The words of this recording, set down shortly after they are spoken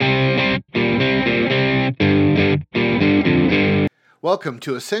Welcome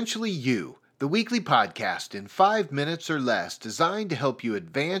to Essentially You, the weekly podcast in 5 minutes or less designed to help you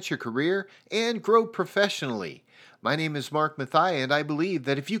advance your career and grow professionally. My name is Mark Mathai, and I believe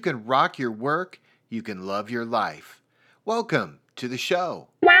that if you can rock your work, you can love your life. Welcome to the show.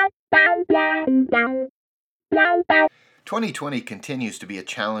 2020 continues to be a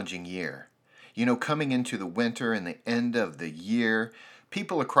challenging year. Coming into the winter and the end of the year,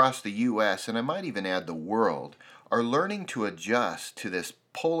 people across the U.S., and I might even add the world, are learning to adjust to this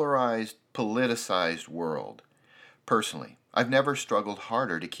polarized, politicized world. Personally, I've never struggled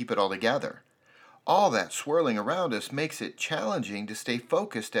harder to keep it all together. All that swirling around us makes it challenging to stay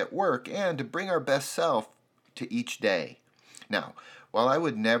focused at work and to bring our best self to each day. Now, while I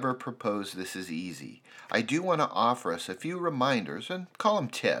would never propose this is easy, I do want to offer us a few reminders, and call them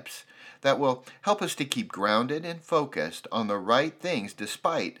tips, that will help us to keep grounded and focused on the right things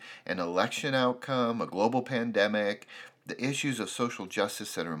despite an election outcome, a global pandemic, the issues of social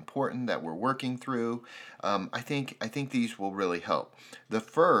justice that are important that we're working through. I think these will really help. The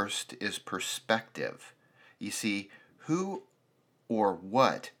first is perspective. You see, who or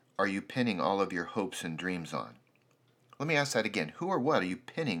what are you pinning all of your hopes and dreams on? Let me ask that again. Who or what are you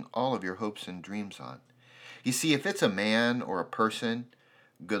pinning all of your hopes and dreams on? You see, if it's a man or a person,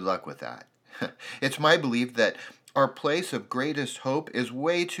 good luck with that. It's my belief that our place of greatest hope is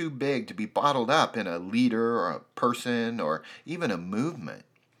way too big to be bottled up in a leader or a person or even a movement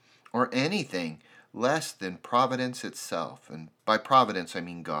or anything less than providence itself. And by providence, I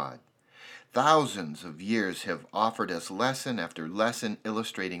mean God. Thousands of years have offered us lesson after lesson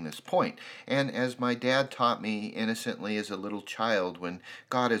illustrating this point. And as my dad taught me innocently as a little child, when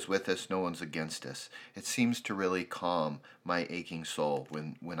God is with us, no one's against us. It seems to really calm my aching soul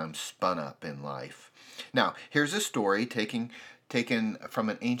when I'm spun up in life. Now, here's a story taken from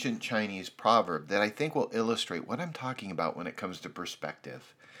an ancient Chinese proverb that I think will illustrate what I'm talking about when it comes to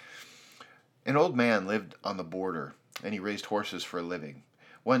perspective. An old man lived on the border, and he raised horses for a living.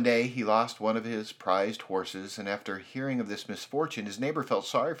 One day he lost one of his prized horses, and after hearing of this misfortune, his neighbor felt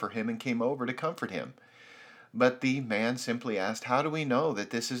sorry for him and came over to comfort him. But the man simply asked, "How do we know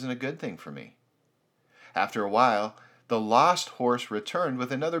that this isn't a good thing for me?" After a while, the lost horse returned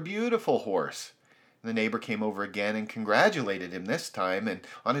with another beautiful horse. The neighbor came over again and congratulated him this time and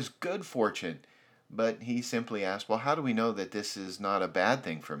on his good fortune. But he simply asked, "Well, how do we know that this is not a bad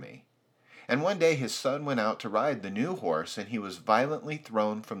thing for me?" And one day his son went out to ride the new horse, and he was violently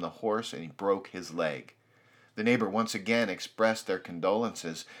thrown from the horse and he broke his leg. The neighbor once again expressed their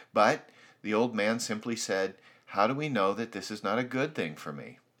condolences, but the old man simply said, "How do we know that this is not a good thing for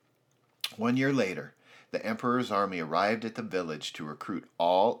me?" 1 year later, the emperor's army arrived at the village to recruit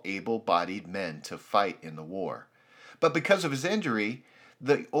all able-bodied men to fight in the war. But because of his injury,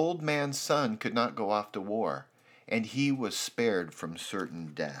 the old man's son could not go off to war, and he was spared from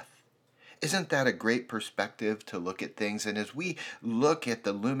certain death. Isn't that a great perspective to look at things? And as we look at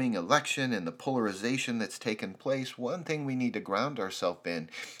the looming election and the polarization that's taken place, one thing we need to ground ourselves in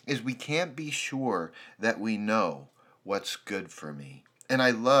is we can't be sure that we know what's good for me. And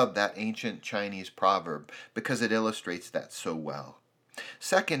I love that ancient Chinese proverb because it illustrates that so well.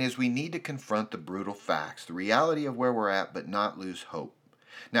 Second is we need to confront the brutal facts, the reality of where we're at, but not lose hope.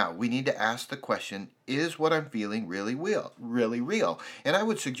 Now, we need to ask the question, is what I'm feeling really real? And I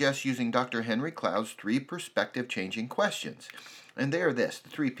would suggest using Dr. Henry Cloud's 3 perspective-changing questions. And they are the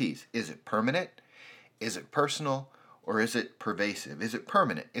 3 Ps. Is it permanent? Is it personal? Or is it pervasive? Is it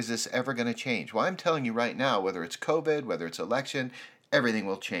permanent? Is this ever going to change? Well, I'm telling you right now, whether it's COVID, whether it's election, everything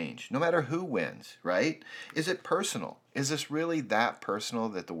will change, no matter who wins, right? Is it personal? Is this really that personal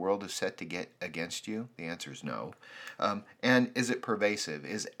that the world is set to get against you? The answer is no. And is it pervasive?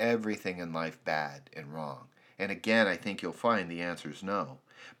 Is everything in life bad and wrong? And again, I think you'll find the answer is no.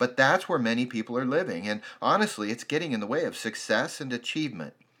 But that's where many people are living, and honestly, it's getting in the way of success and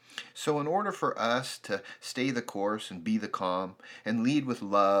achievement. So in order for us to stay the course and be the calm and lead with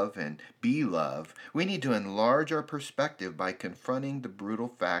love and be love, we need to enlarge our perspective by confronting the brutal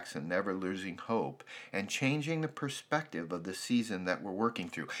facts and never losing hope and changing the perspective of the season that we're working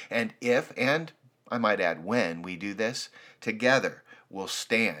through. And if, and I might add when we do this, together we'll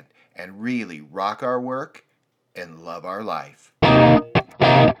stand and really rock our work and love our life.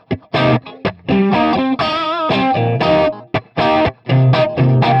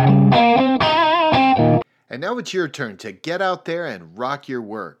 And now it's your turn to get out there and rock your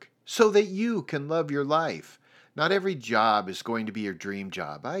work so that you can love your life. Not every job is going to be your dream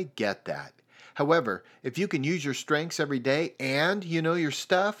job. I get that. However, if you can use your strengths every day and you know your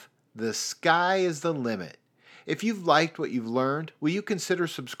stuff, the sky is the limit. If you've liked what you've learned, will you consider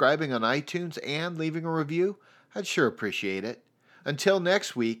subscribing on iTunes and leaving a review? I'd sure appreciate it. Until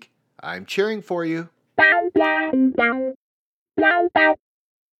next week, I'm cheering for you.